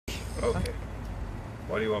Okay.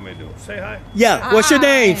 What do you want me to do? Say hi? Yeah. What's your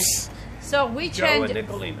names? So we Joe and change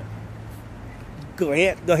Nicolina. Go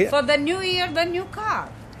ahead. Go ahead. for the new year, the new car.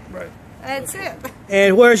 Right. That's it.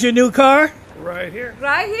 And where's your new car? Right here.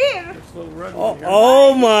 Right here. This little red Oh, one here.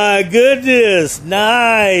 oh my goodness!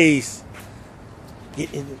 Nice.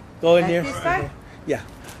 Get in. Go in there. This side? Yeah.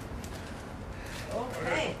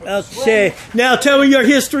 Okay. Okay. Now tell me your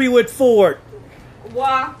history with Ford.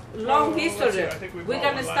 Wow, long Let's see, history. I think we We're bought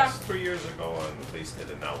gonna one start. last 3 years ago and leased it,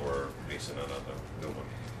 and now we're leasing another new one.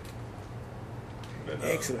 Been,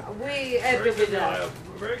 Excellent. We happy with that.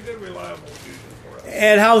 Very good, reliable Fusion for us.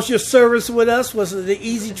 And how's your service with us? Was it an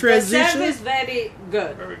easy The transition? service very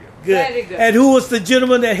good. Very good. Good. Very good. And who was the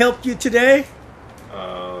gentleman that helped you today?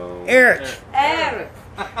 Eric. Eric.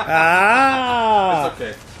 Ah.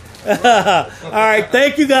 Okay. All right.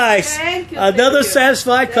 Thank you guys. Thank you. Another thank you.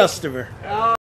 satisfied customer.